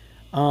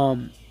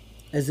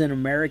 As an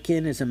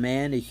American, as a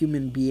man, a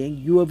human being,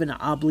 you have an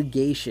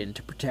obligation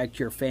to protect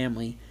your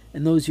family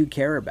and those you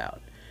care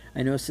about.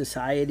 I know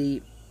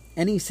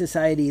any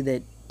society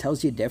that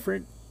tells you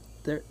different,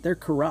 they're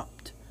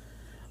corrupt.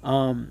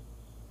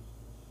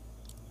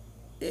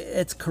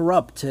 It's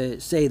corrupt to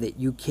say that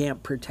you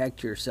can't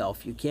protect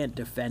yourself, you can't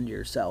defend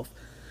yourself.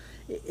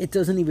 It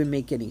doesn't even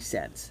make any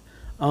sense.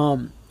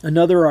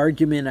 Another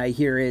argument I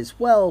hear is,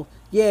 well,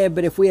 yeah,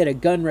 but if we had a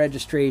gun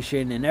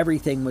registration and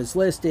everything was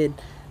listed,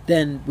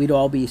 then we'd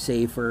all be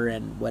safer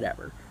and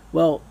whatever.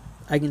 Well,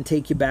 I can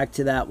take you back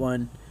to that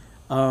one.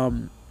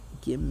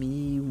 Give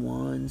me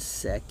 1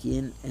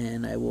 second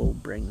and I will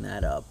bring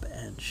that up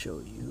and show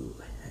you.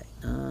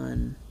 Hang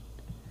on.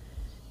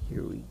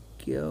 Here we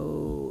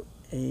go.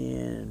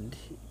 And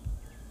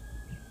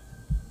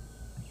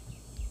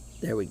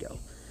there we go.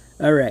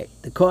 All right.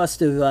 The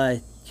cost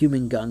of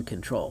human gun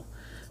control.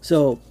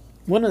 So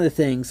one of the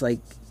things,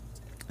 like,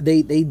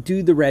 they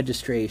do the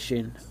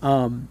registration.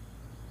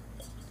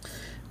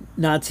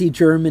 Nazi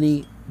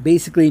Germany,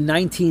 basically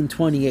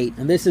 1928,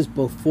 and this is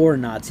before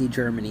Nazi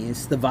Germany,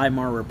 it's the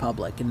Weimar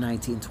Republic in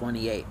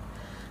 1928.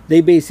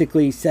 They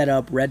basically set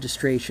up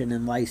registration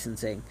and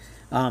licensing.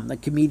 The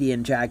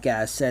comedian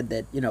Jackass said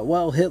that,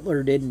 well,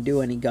 Hitler didn't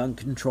do any gun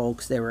control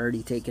because they were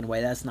already taken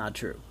away. That's not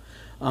true.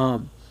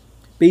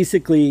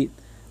 Basically,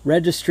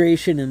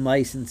 registration and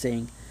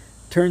licensing.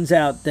 Turns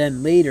out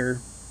then later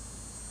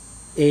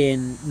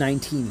in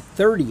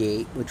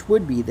 1938, which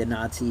would be the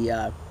Nazi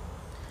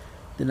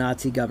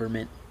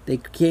government, they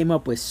came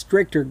up with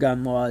stricter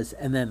gun laws,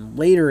 and then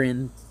later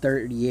in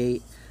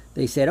 38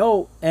 they said,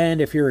 oh, and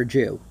if you're a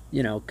Jew,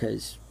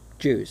 because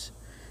Jews,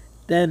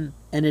 then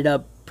ended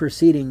up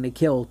proceeding to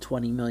kill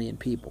 20 million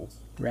people,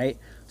 right?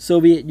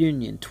 Soviet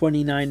Union,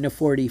 29 to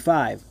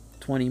 45,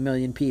 20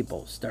 million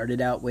people.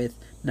 Started out with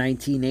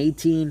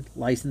 1918,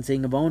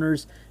 licensing of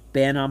owners,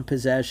 ban on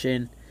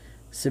possession,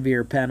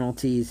 severe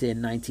penalties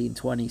in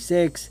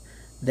 1926,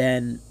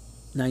 then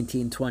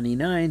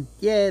 1929,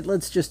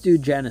 let's just do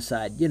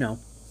genocide,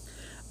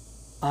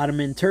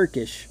 Ottoman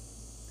Turkish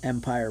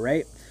Empire,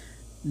 right?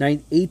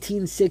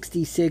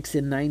 1866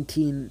 and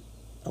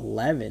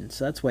 1911,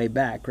 so that's way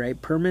back,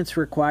 right? Permits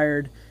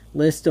required,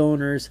 list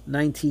owners.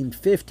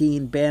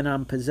 1915, ban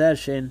on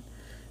possession.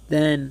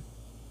 Then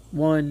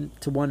 1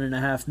 to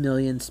 1.5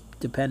 million,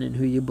 depending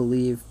who you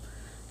believe,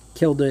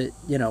 killed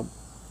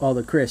all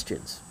the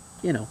Christians.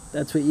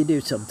 That's what you do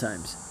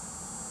sometimes.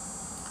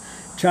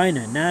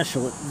 China,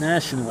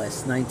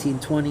 nationalists,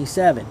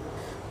 1927.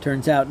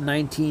 Turns out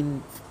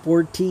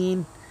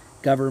 1914,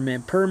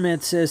 government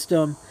permit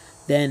system.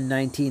 Then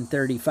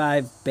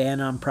 1935,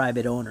 ban on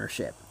private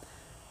ownership.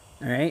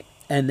 All right?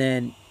 And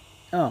then,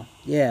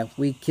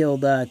 we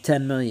killed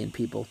 10 million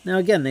people. Now,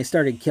 again, they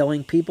started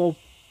killing people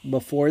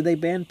before they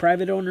banned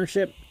private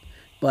ownership.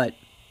 But,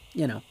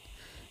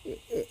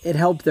 it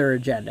helped their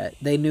agenda.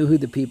 They knew who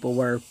the people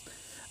were.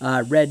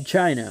 Red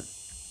China,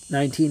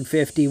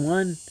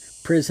 1951,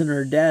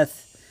 prisoner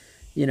death,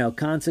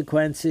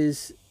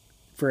 consequences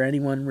for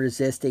anyone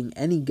resisting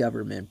any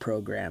government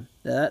program.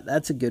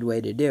 That's a good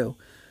way to do.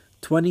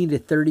 20 to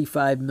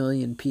 35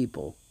 million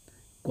people.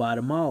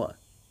 Guatemala,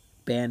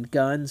 banned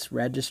guns,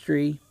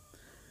 registry,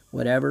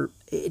 whatever.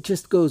 It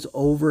just goes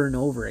over and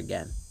over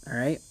again, all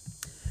right?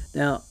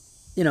 Now,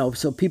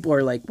 so people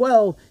are like,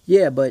 well,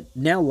 yeah, but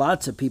now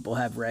lots of people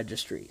have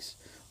registries.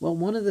 Well,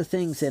 one of the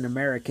things in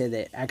America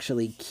that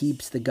actually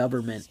keeps the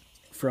government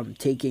from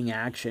taking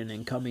action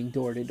and coming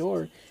door to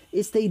door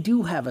is they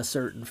do have a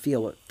certain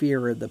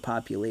fear of the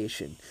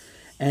population.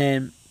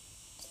 And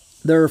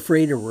they're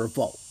afraid of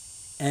revolt.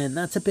 And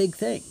that's a big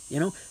thing.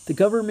 A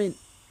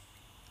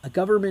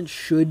government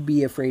should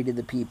be afraid of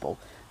the people.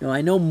 Now,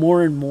 I know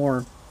more and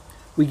more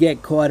we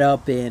get caught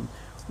up in,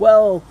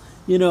 well,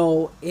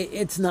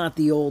 it's not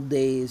the old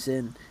days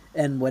and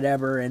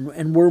whatever,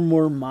 and we're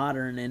more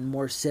modern and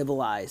more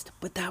civilized.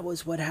 But that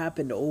was what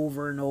happened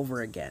over and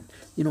over again.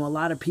 A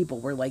lot of people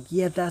were like,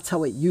 yeah, that's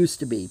how it used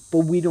to be, but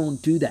we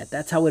don't do that.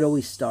 That's how it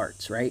always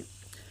starts, right?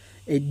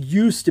 It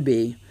used to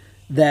be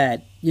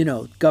that,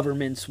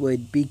 governments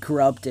would be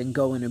corrupt and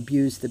go and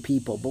abuse the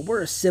people, but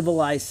we're a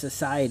civilized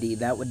society.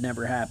 That would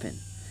never happen.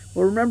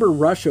 Well, remember,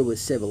 Russia was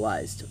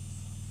civilized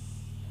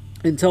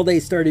until they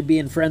started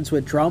being friends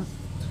with Trump.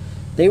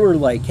 They were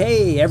like,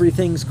 hey,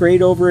 everything's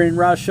great over in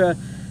Russia.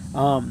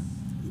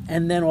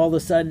 And then all of a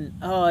sudden,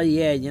 oh,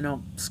 yeah,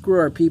 screw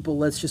our people.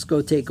 Let's just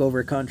go take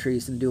over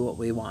countries and do what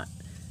we want.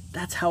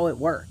 That's how it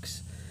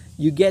works.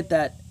 You get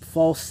that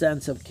false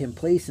sense of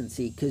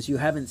complacency because you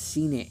haven't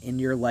seen it in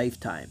your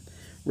lifetime,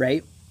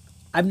 right?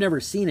 I've never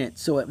seen it,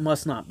 so it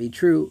must not be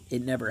true.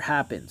 It never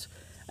happens.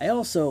 I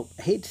also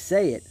hate to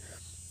say it.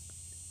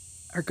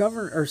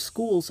 Our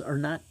schools are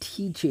not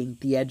teaching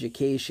the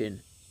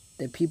education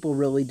that people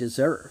really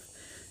deserve.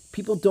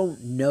 People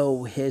don't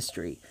know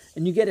history,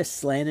 and you get a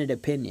slanted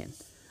opinion.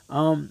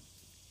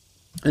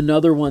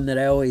 Another one that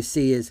I always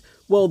see is,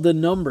 well, the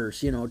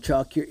numbers,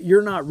 Chuck,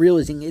 you're not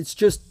realizing it's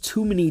just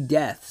too many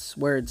deaths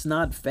where it's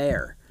not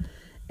fair.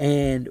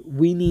 And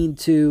we need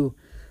to,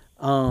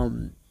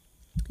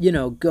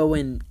 go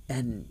in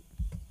and,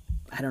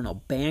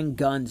 ban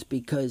guns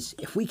because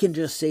if we can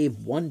just save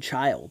one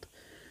child.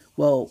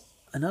 Well,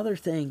 another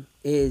thing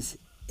is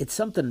it's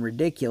something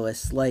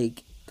ridiculous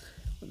like,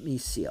 let me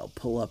see, I'll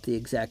pull up the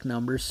exact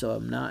numbers so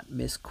I'm not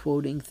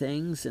misquoting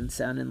things and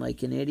sounding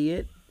like an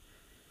idiot.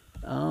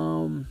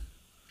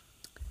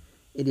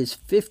 It is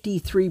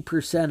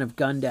 53% of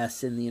gun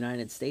deaths in the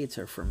United States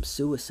are from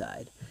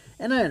suicide.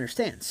 And I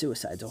understand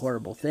suicide's a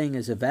horrible thing.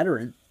 As a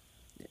veteran,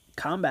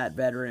 combat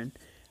veteran,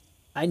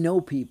 I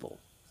know people,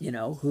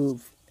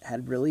 who've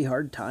had really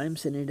hard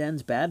times and it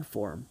ends bad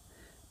for them.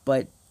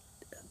 But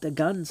the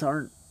guns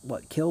aren't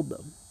what killed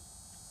them.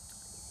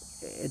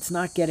 It's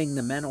not getting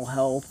the mental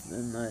health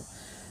and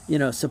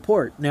the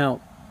support.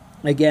 Now,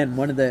 again,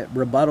 one of the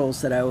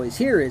rebuttals that I always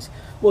hear is,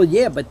 well,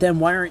 yeah, but then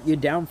why aren't you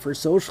down for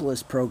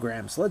socialist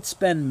programs? Let's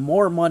spend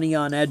more money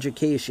on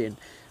education.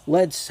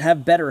 Let's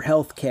have better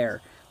health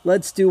care.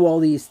 Let's do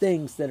all these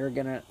things that are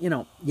going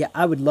to, yeah,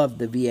 I would love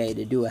the VA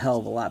to do a hell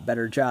of a lot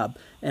better job.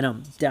 And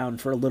I'm down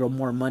for a little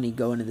more money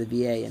going to the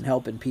VA and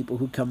helping people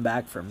who come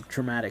back from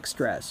traumatic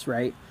stress,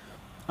 right?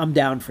 I'm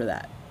down for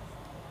that.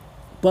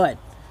 But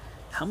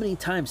how many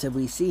times have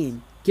we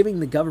seen giving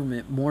the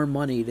government more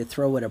money to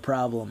throw at a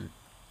problem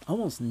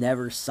almost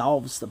never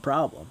solves the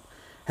problem?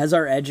 Has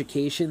our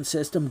education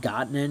system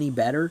gotten any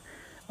better?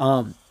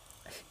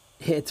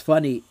 It's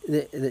funny.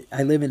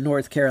 I live in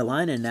North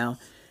Carolina now,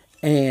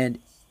 and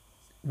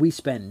we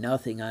spend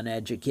nothing on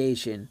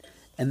education.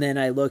 And then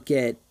I look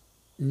at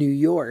New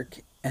York,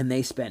 and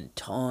they spend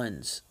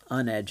tons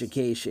on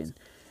education.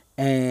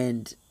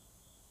 And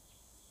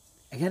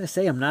I got to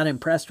say, I'm not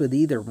impressed with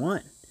either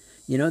one.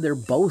 They're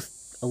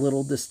both a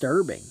little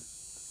disturbing.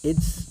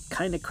 It's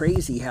kind of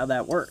crazy how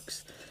that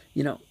works.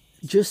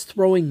 Just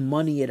throwing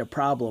money at a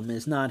problem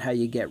is not how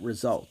you get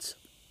results.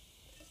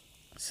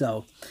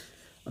 So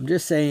I'm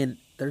just saying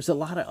there's a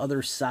lot of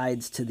other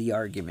sides to the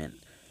argument.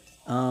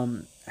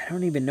 I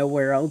don't even know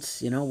where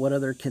else, what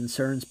other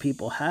concerns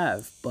people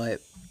have,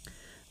 but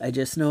I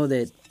just know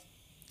that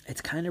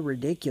it's kind of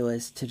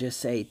ridiculous to just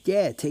say,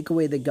 yeah, take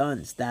away the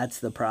guns. That's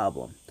the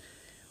problem.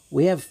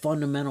 We have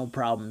fundamental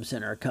problems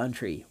in our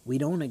country. We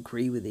don't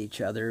agree with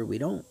each other. We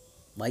don't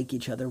like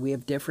each other. We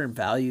have different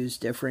values,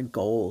 different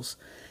goals,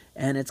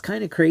 and it's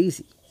kind of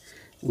crazy.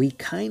 We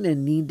kind of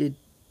need to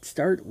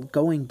start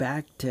going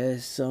back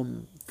to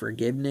some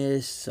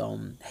forgiveness,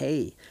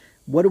 hey,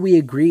 what do we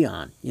agree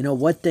on?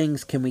 What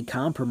things can we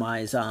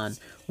compromise on?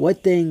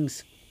 What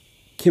things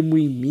can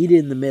we meet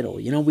in the middle?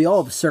 We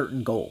all have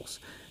certain goals.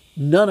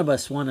 None of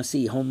us want to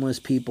see homeless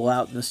people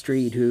out in the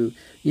street who,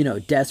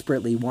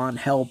 desperately want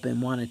help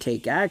and want to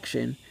take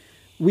action.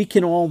 We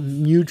can all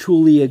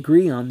mutually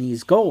agree on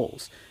these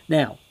goals.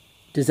 Now,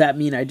 does that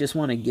mean I just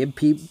want to give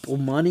people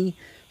money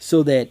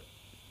so that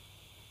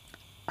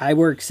I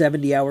work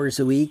 70 hours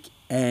a week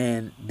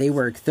and they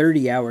work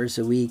 30 hours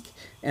a week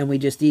and we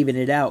just even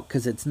it out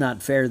because it's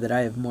not fair that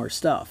I have more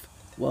stuff?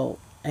 Well,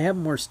 I have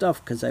more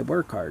stuff because I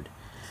work hard.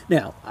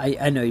 Now,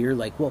 I know you're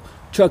like, well,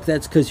 Chuck,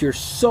 that's because you're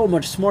so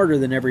much smarter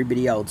than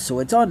everybody else, so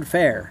it's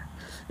unfair.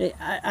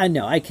 I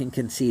know, I can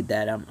concede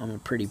that. I'm a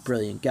pretty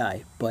brilliant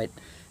guy, but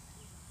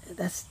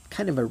that's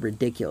kind of a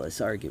ridiculous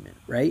argument,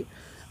 right?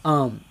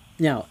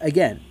 Now,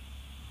 again,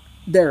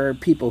 there are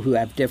people who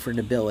have different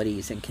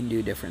abilities and can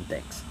do different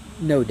things.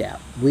 No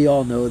doubt. We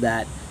all know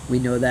that. We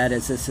know that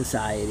as a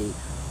society.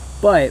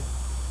 But,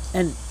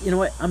 and you know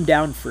what? I'm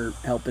down for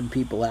helping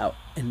people out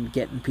and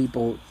getting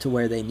people to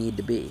where they need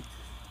to be.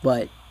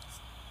 But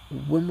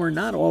when we're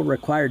not all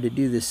required to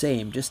do the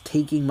same, just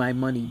taking my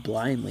money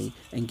blindly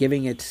and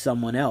giving it to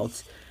someone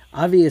else,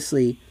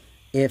 obviously,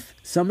 if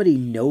somebody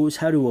knows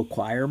how to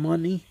acquire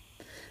money,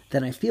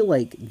 then I feel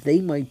like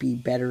they might be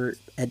better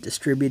at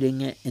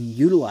distributing it and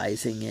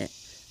utilizing it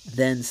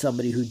than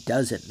somebody who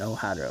doesn't know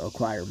how to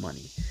acquire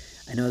money.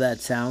 I know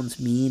that sounds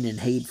mean and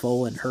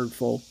hateful and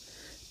hurtful,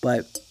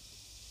 but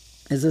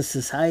as a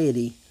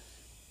society,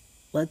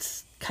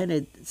 let's kind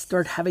of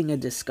start having a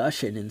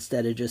discussion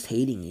instead of just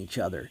hating each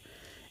other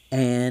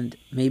and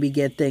maybe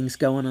get things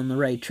going on the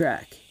right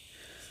track.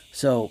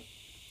 So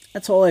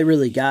that's all I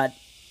really got.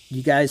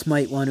 You guys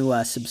might want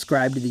to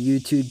subscribe to the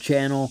YouTube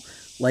channel,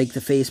 like the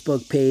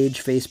Facebook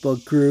page,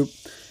 Facebook group.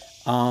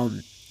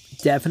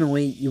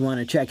 Definitely you want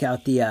to check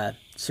out the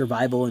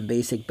Survival and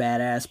Basic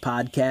Badass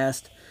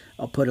podcast.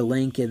 I'll put a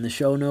link in the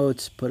show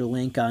notes, put a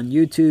link on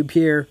YouTube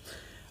here.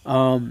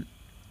 And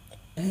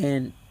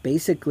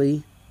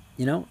basically,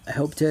 I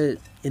hope to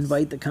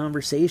invite the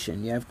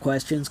conversation. You have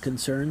questions,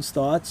 concerns,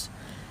 thoughts,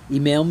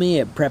 email me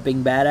at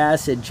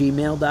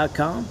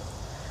preppingbadass@gmail.com.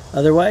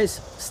 Otherwise,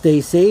 stay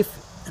safe,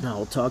 and I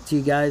will talk to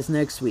you guys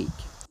next week.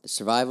 The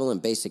Survival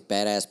and Basic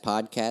Badass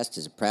podcast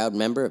is a proud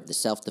member of the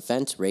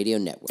Self-Defense Radio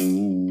Network.